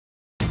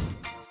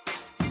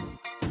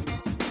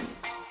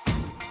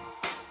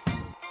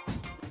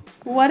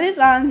What is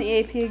on the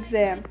AP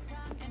exam?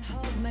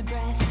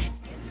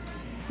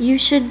 You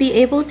should be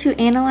able to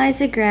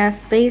analyze a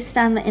graph based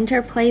on the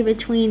interplay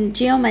between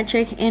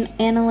geometric and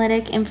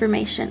analytic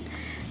information.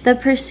 The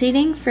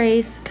preceding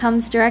phrase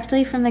comes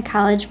directly from the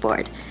College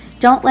Board.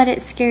 Don't let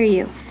it scare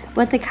you.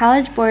 What the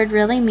College Board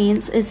really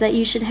means is that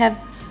you should have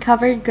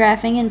covered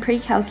graphing in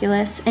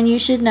pre-calculus, and you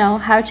should know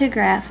how to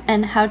graph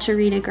and how to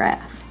read a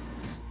graph.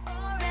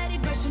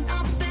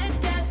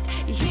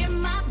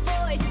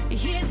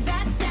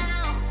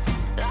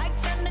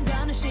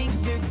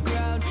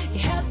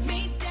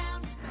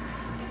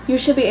 You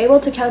should be able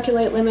to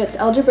calculate limits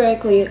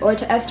algebraically or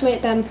to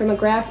estimate them from a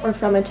graph or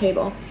from a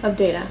table of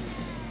data.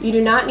 You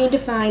do not need to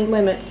find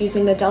limits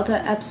using the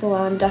delta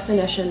epsilon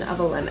definition of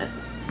a limit.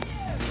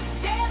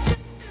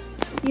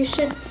 You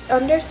should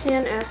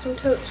understand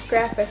asymptotes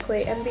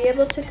graphically and be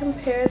able to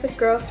compare the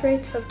growth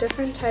rates of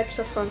different types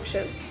of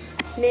functions,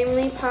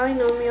 namely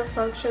polynomial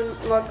function,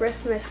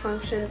 logarithmic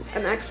functions,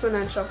 and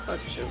exponential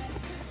functions.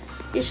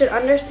 You should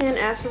understand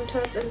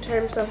asymptotes in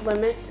terms of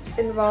limits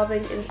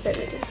involving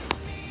infinity.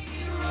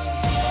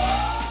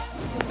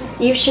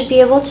 You should be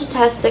able to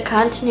test the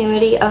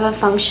continuity of a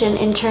function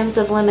in terms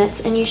of limits,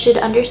 and you should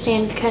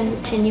understand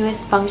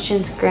continuous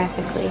functions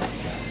graphically.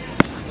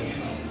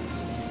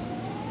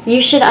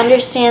 You should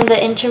understand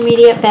the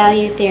intermediate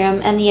value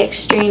theorem and the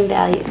extreme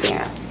value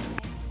theorem.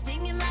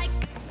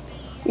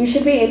 You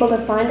should be able to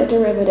find a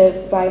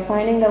derivative by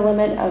finding the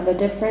limit of a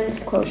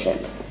difference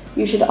quotient.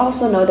 You should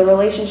also know the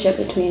relationship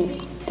between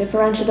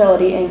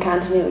differentiability and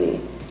continuity.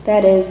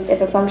 That is,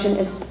 if a function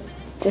is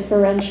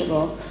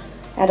differentiable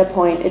at a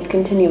point, it's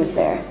continuous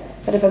there.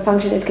 But if a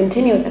function is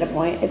continuous at a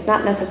point, it's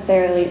not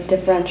necessarily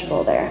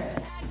differentiable there.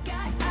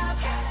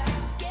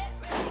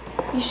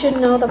 You should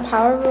know the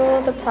power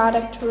rule, the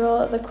product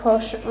rule, the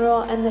quotient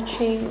rule, and the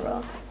chain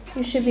rule.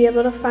 You should be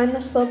able to find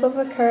the slope of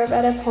a curve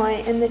at a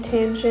point and the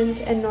tangent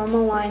and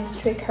normal lines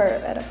to a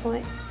curve at a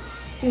point.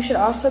 You should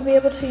also be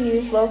able to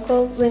use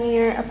local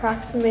linear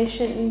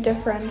approximation and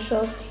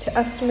differentials to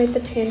estimate the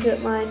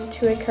tangent line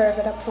to a curve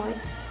at a point.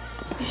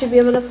 You should be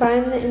able to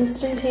find the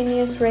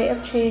instantaneous rate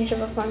of change of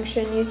a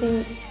function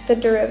using the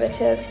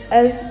derivative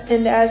as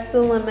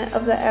the limit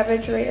of the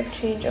average rate of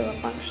change of a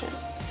function.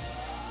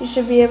 You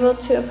should be able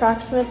to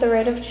approximate the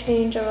rate of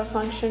change of a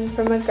function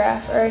from a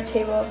graph or a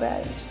table of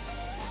values.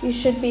 You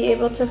should be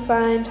able to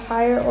find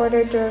higher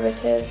order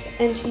derivatives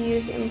and to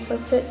use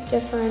implicit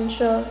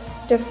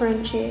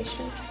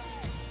differentiation.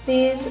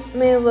 These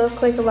may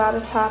look like a lot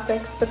of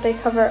topics, but they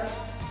cover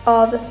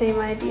all the same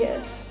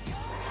ideas.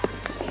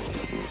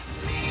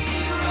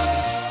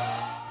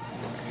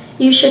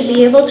 You should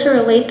be able to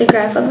relate the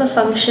graph of a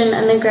function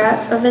and the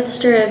graph of its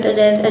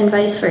derivative and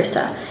vice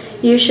versa.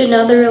 You should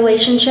know the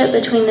relationship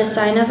between the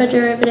sign of a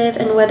derivative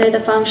and whether the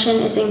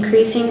function is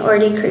increasing or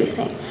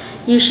decreasing.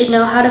 You should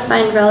know how to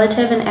find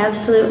relative and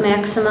absolute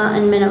maxima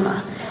and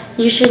minima.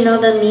 You should know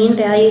the mean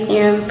value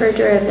theorem for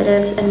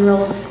derivatives and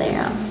Rolle's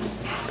theorem.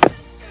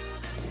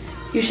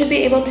 You should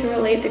be able to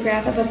relate the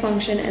graph of a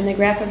function and the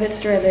graph of its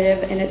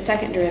derivative and its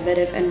second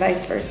derivative and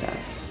vice versa.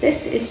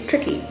 This is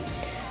tricky.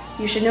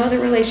 You should know the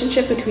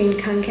relationship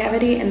between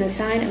concavity and the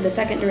sign of the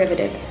second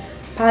derivative.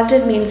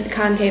 Positive means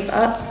concave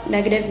up,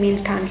 negative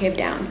means concave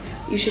down.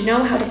 You should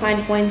know how to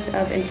find points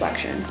of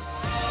inflection.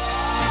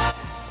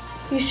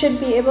 You should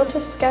be able to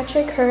sketch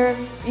a curve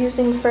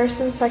using first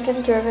and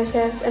second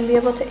derivatives and be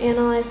able to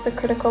analyze the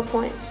critical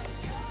points.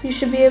 You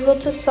should be able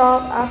to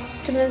solve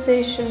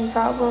optimization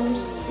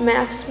problems,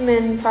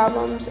 max-min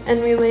problems,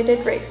 and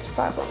related rates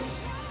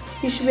problems.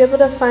 You should be able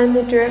to find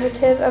the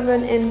derivative of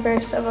an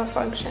inverse of a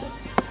function.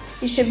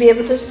 You should be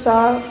able to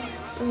solve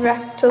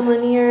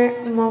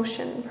rectilinear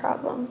motion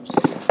problems.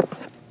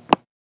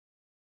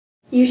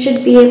 You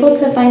should be able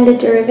to find the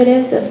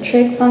derivatives of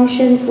trig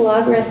functions,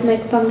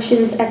 logarithmic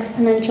functions,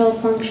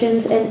 exponential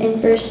functions, and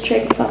inverse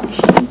trig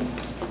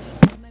functions.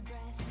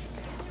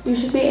 You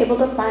should be able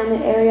to find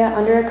the area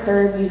under a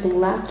curve using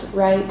left,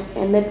 right,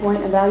 and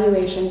midpoint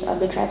evaluations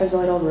of the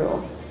trapezoidal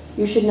rule.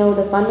 You should know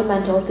the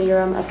fundamental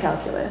theorem of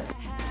calculus.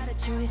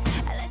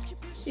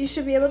 You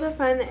should be able to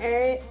find the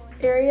area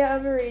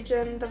of a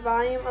region, the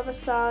volume of a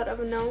solid of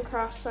a known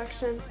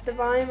cross-section, the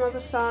volume of a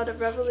solid of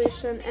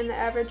revolution, and the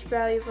average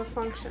value of a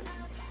function.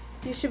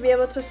 You should be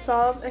able to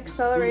solve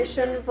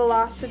acceleration,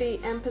 velocity,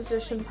 and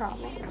position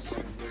problems.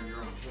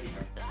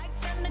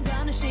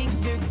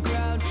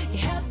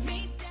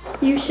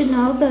 You should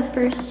know the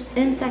first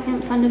and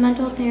second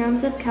fundamental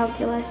theorems of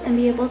calculus and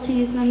be able to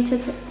use them to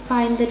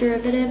find the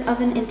derivative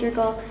of an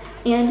integral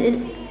and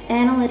an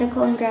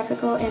analytical and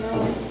graphical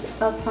analysis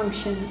of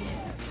functions.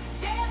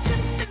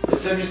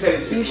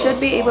 You should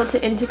be able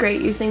to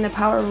integrate using the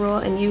power rule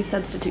and use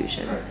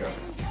substitution.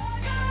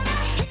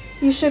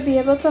 You should be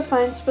able to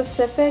find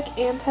specific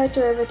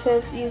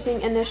antiderivatives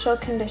using initial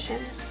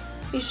conditions.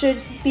 You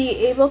should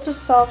be able to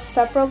solve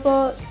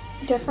separable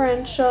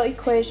differential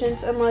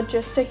equations and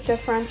logistic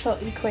differential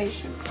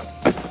equations.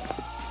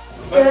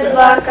 Good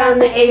luck on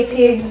the AP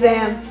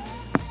exam.